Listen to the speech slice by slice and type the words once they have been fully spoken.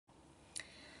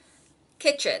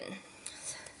kitchen.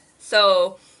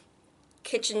 So,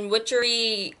 kitchen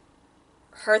witchery,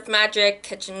 hearth magic,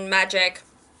 kitchen magic,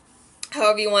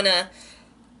 however you want to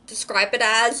describe it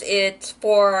as. It's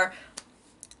for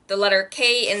the letter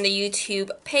K in the YouTube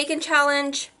Pagan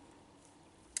challenge.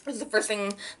 This is the first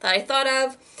thing that I thought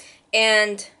of.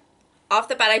 And off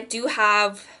the bat, I do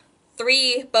have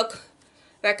 3 book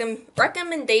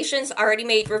recommendations. I already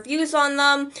made reviews on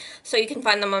them, so you can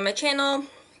find them on my channel.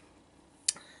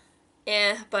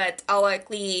 But I'll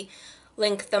likely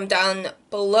link them down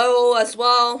below as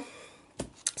well.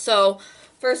 So,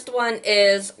 first one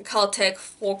is Celtic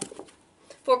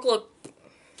Folklore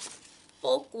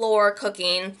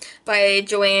Cooking by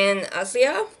Joanne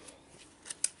Asia.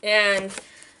 And,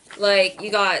 like,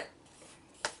 you got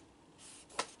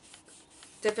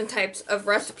different types of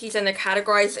recipes, and they're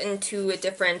categorized into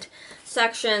different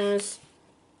sections: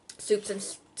 soups and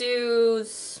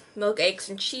stews, milk, eggs,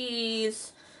 and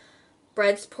cheese,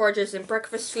 breads, porridges, and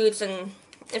breakfast foods, and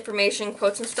information,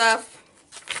 quotes, and stuff.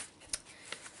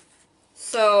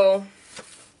 So,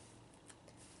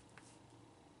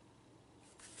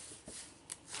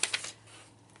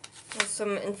 there's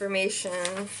some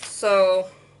information. So,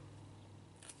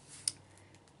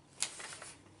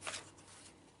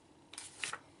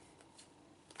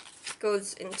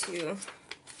 goes into,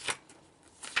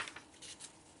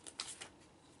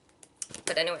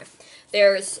 but anyway,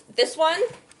 there's this one.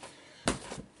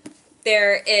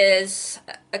 There is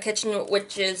a Kitchen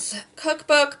Witches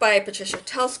Cookbook by Patricia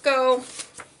Telsko,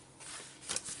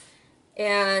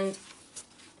 and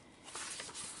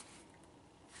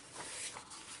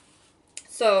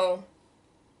so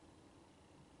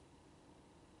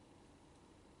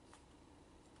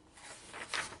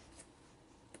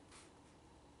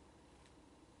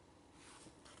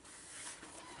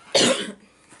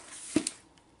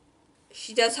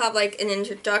she does have like an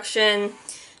introduction.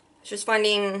 She's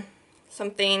finding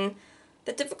something.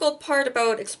 The difficult part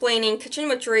about explaining kitchen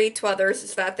witchery to others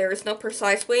is that there is no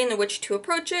precise way in which to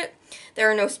approach it. There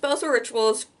are no spells or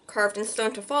rituals carved in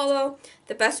stone to follow.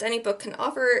 The best any book can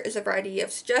offer is a variety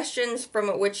of suggestions from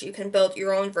which you can build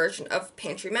your own version of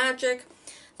pantry magic.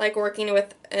 Like working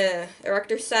with a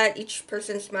erector set, each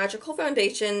person's magical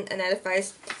foundation and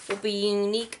edifice will be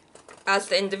unique as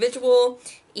the individual.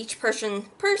 Each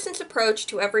person's approach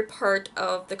to every part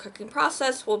of the cooking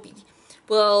process will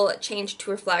change to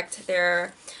reflect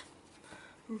their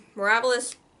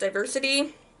marvelous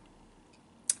diversity.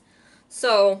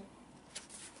 So,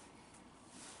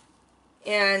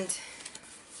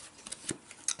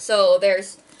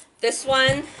 there's this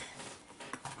one,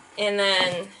 and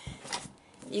then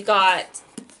you got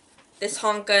this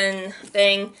honkin'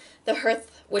 thing, The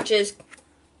Hearth Witches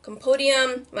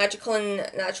Compodium, Magical and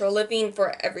Natural Living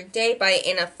for Every Day by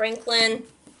Anna Franklin.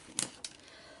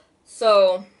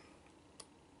 So,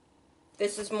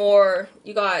 this is more,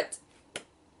 you got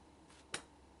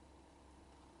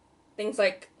things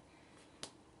like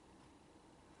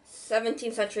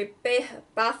 17th century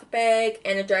bath bag,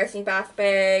 energizing bath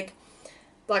bag,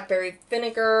 blackberry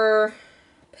vinegar,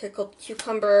 pickled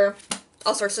cucumber,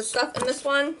 all sorts of stuff in this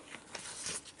one.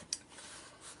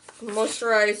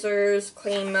 Moisturizers,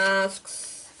 clay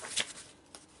masks,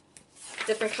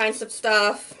 different kinds of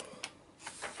stuff,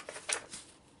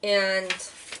 and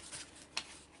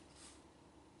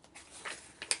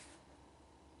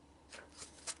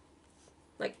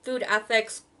like food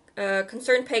ethics.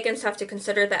 Concerned pagans have to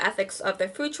consider the ethics of their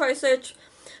food choices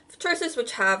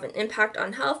which have an impact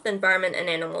on health, environment, and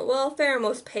animal welfare.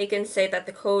 Most pagans say that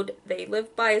the code they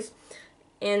live by is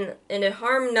in a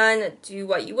harm none, do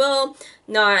what you will.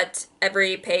 Not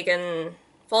every pagan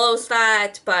follows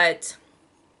that, but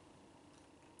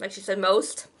like she said,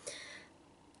 most.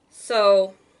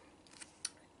 So,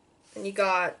 and you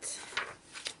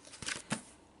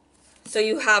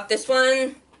have this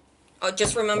one. I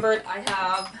just remembered I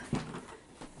have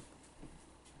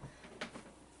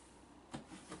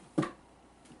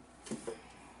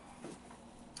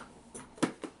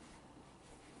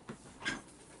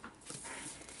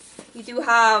you do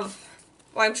have,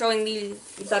 well, I'm showing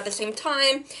these at the same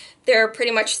time. They're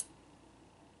pretty much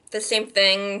the same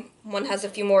thing. One has a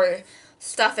few more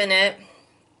stuff in it.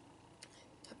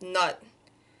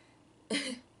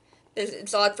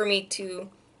 It's odd for me to,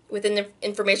 within the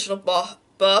informational book,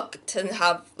 to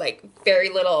have like very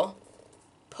little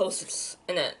posts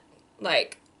in it.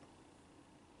 Like,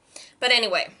 but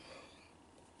anyway,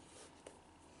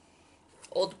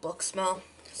 old book smell.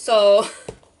 So,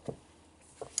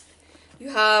 you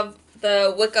have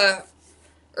the Wicca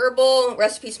Herbal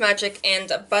Recipes, Magic,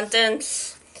 and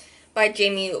Abundance by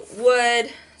Jamie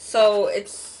Wood. So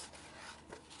it's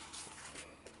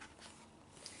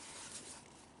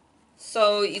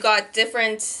So you got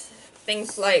different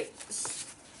things like,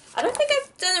 I don't think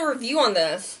I've done a review on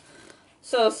this.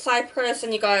 So cypress,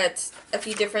 and you got a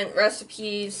few different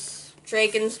recipes: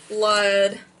 dragon's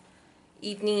blood,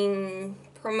 evening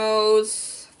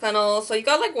primrose, fennel. So you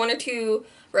got like 1 or 2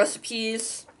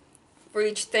 recipes for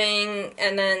each thing,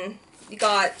 and then you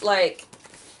got like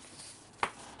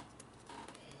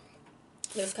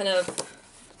those kind of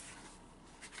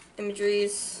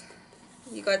imageries.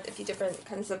 You got a few different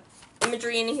kinds of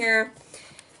imagery in here,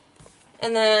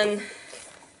 and then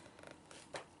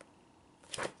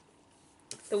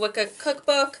the Wicca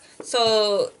cookbook.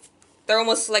 So they're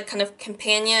almost like kind of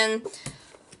companion.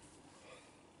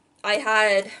 I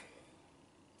had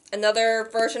another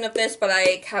version of this, but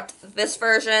I kept this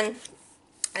version.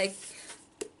 I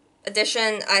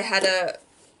had a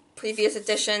previous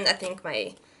edition. I think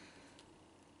I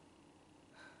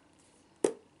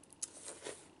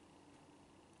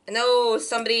know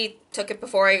somebody took it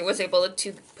before I was able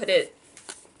to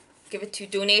give it to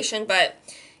donation, but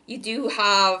you do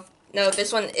have, no,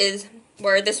 this one is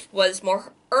where this was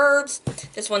more herbs.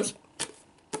 This one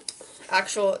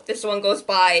goes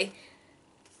by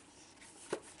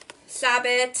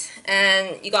Sabbath,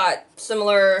 and you got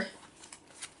similar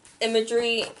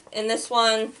imagery in this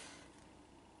one,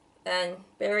 and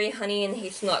berry, honey, and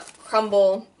hazelnut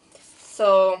crumble.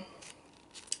 So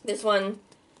this one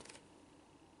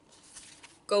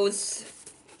goes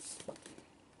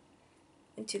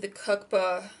into the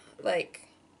cookbook, like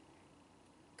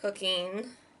cooking,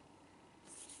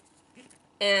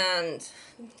 and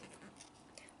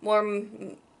more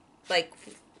like,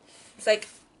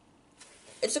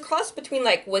 it's a cross between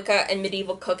like Wicca and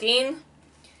medieval cooking,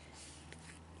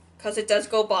 because it does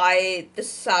go by the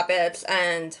Sabbaths,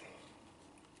 and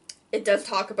it does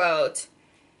talk about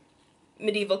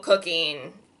medieval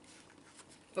cooking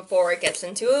before it gets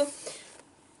into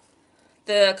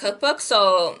the cookbook.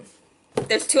 So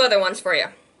there's 2 other ones for you.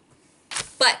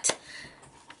 But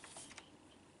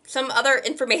some other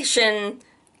information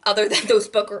other than those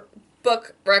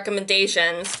book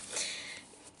recommendations,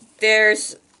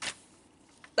 there's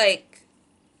like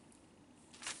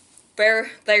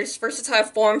there's versatile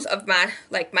forms of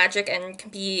magic, and can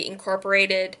be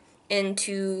incorporated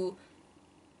into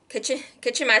kitchen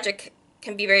magic.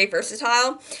 Can be very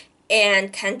versatile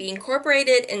and can be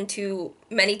incorporated into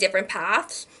many different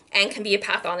paths, and can be a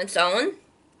path on its own.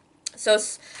 So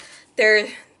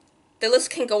the list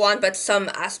can go on, but some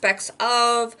aspects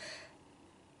of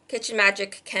kitchen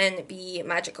magic can be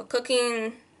magical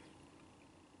cooking,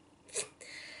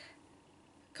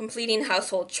 completing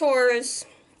household chores,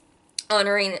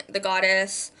 honoring the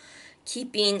goddess,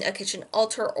 keeping a kitchen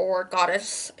altar or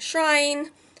goddess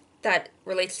shrine that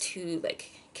relates to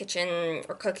like kitchen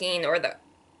or cooking or the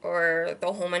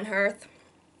home and hearth,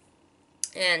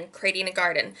 and creating a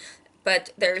garden.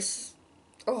 But there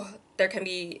can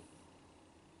be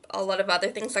a lot of other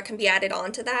things that can be added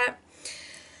on to that.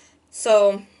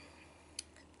 So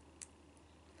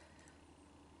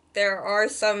there are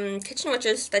some kitchen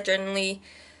witches that generally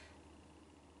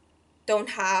don't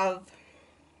have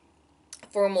a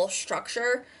formal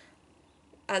structure,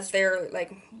 as they're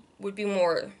like would be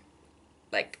more,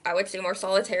 like, I would say more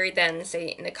solitary than, say,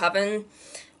 in a coven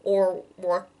or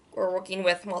working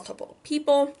with multiple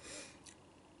people.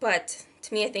 But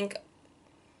to me, I think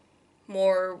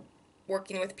more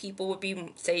working with people would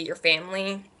be, say, your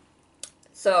family.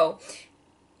 So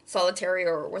solitary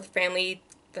or with family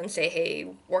than, say,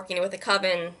 hey, working with a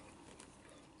coven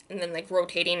and then like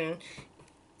rotating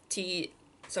to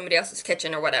somebody else's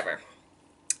kitchen or whatever.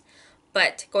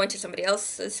 But going to somebody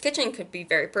else's kitchen could be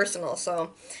very personal.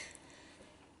 So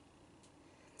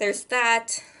there's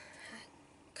that.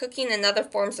 Cooking and other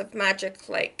forms of magic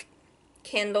like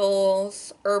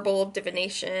candles, herbal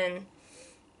divination,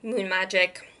 moon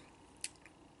magic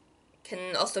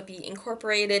can also be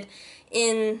incorporated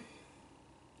in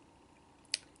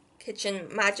kitchen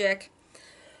magic.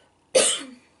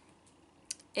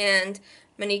 and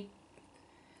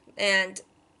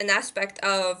an aspect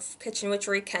of kitchen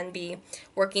witchery can be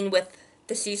working with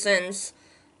the seasons,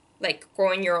 like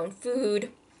growing your own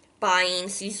food, buying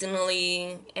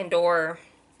seasonally and or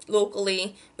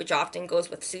locally, which often goes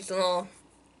with seasonal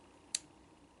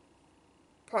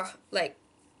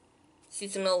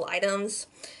seasonal items.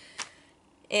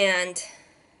 And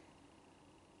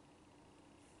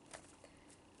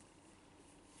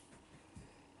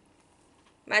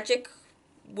magic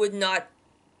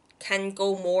can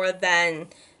go more than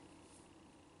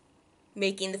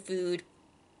making the food,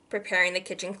 preparing the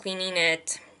kitchen, cleaning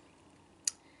it.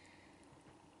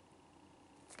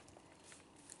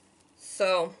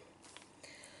 So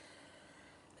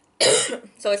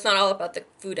So it's not all about the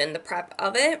food and the prep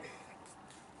of it.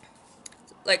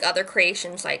 Like other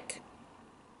creations like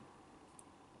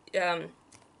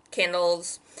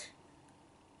candles,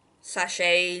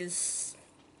 sachets,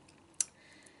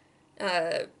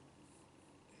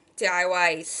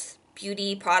 DIYs,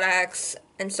 beauty products,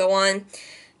 and so on.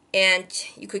 And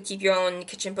you could keep your own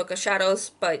kitchen book of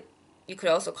shadows, but you could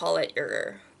also call it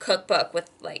your cookbook with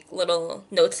like little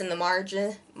notes in the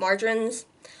margins.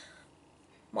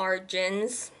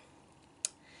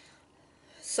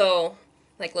 So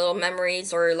like little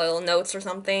memories or little notes or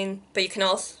something. But you can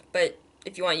also, but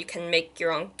if you want, you can make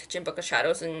your own kitchen book of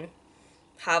shadows and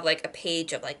have like a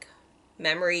page of like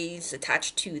memories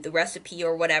attached to the recipe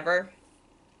or whatever.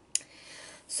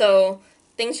 So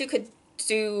things you could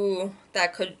do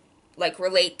that could like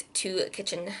relate to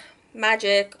kitchen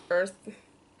magic or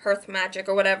hearth magic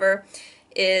or whatever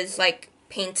is like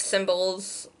paint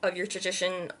symbols of your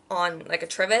tradition on like a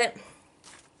trivet.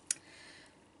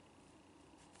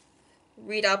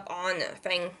 Read up on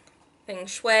feng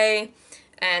shui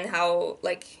and how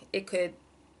like it could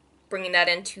bringing that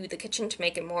into the kitchen to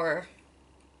make it more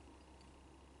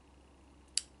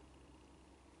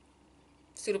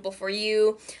suitable for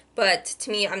you. But to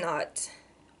me, I'm not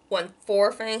one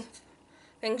for feng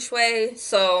shui,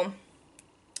 so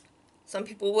some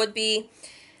people would be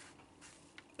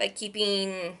like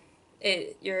keeping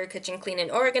your kitchen clean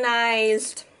and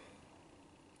organized,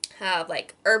 have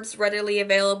like herbs readily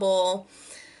available.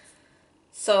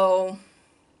 So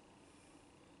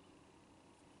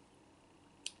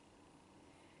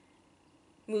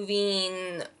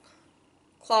moving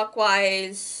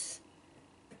clockwise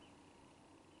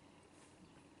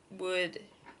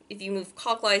if you move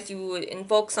clockwise, you would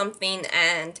invoke something,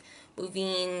 and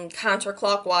moving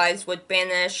counterclockwise would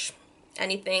banish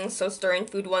anything. So stirring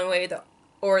food one way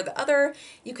or the other,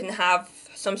 you can have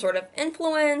some sort of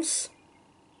influence.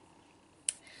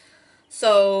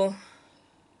 So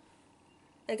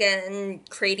again,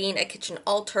 creating a kitchen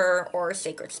altar or a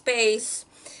sacred space.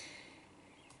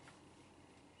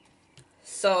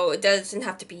 So it doesn't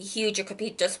have to be huge, it could be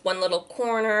just one little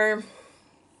corner.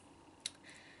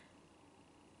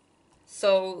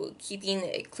 So keeping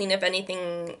it clean of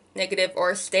anything negative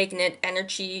or stagnant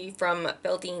energy from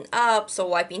building up, so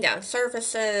wiping down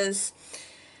surfaces.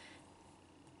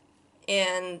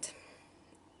 And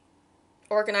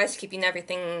organized, keeping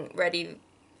everything ready,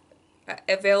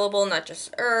 available, not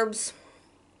just herbs.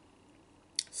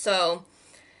 So,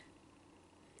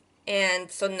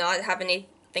 and so not have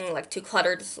anything like too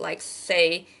cluttered, like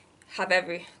say have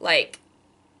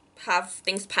have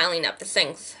things piling up the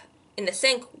sinks. In the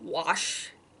sink,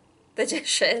 wash the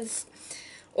dishes.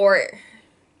 Or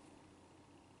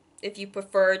if you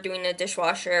prefer doing a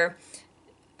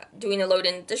load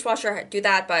in the dishwasher, do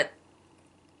that, but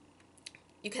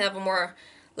you can have a more,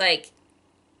 like,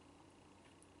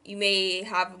 you may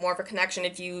have more of a connection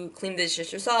if you clean the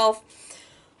dishes yourself.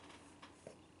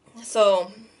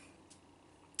 So,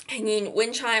 hanging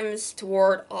wind chimes to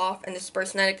ward off and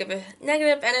disperse negative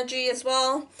energy as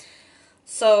well.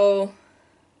 So,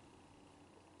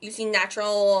 using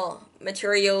natural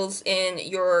materials in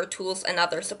your tools and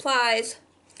other supplies.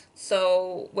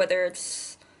 So, whether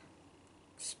it's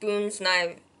spoons,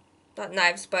 not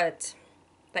knives, but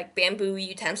like bamboo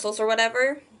utensils or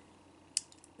whatever,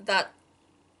 that's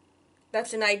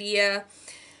an idea.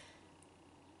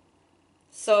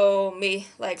 So,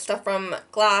 like stuff from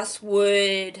glass,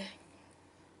 wood,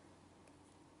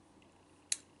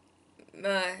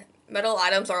 metal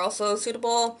items are also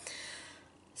suitable.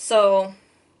 So,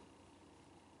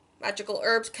 magical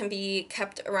herbs can be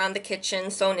kept around the kitchen,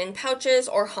 sewn in pouches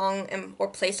or hung or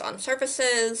placed on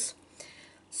surfaces.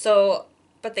 So,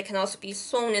 but they can also be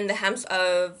sewn in the hems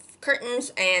of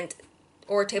curtains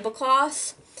or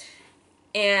tablecloths,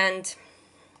 and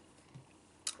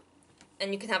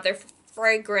you can have their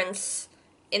fragrance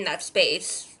in that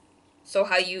space. So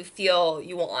how you feel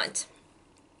you want.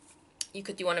 You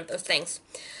could do one of those things.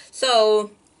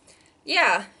 So,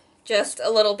 yeah, just a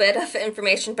little bit of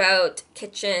information about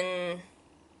kitchen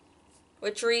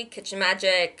witchery, kitchen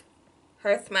magic,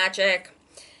 hearth magic.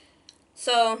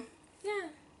 So, yeah.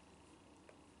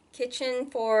 Kitchen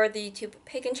for the YouTube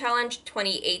Pagan Challenge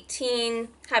 2018.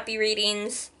 Happy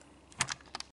readings.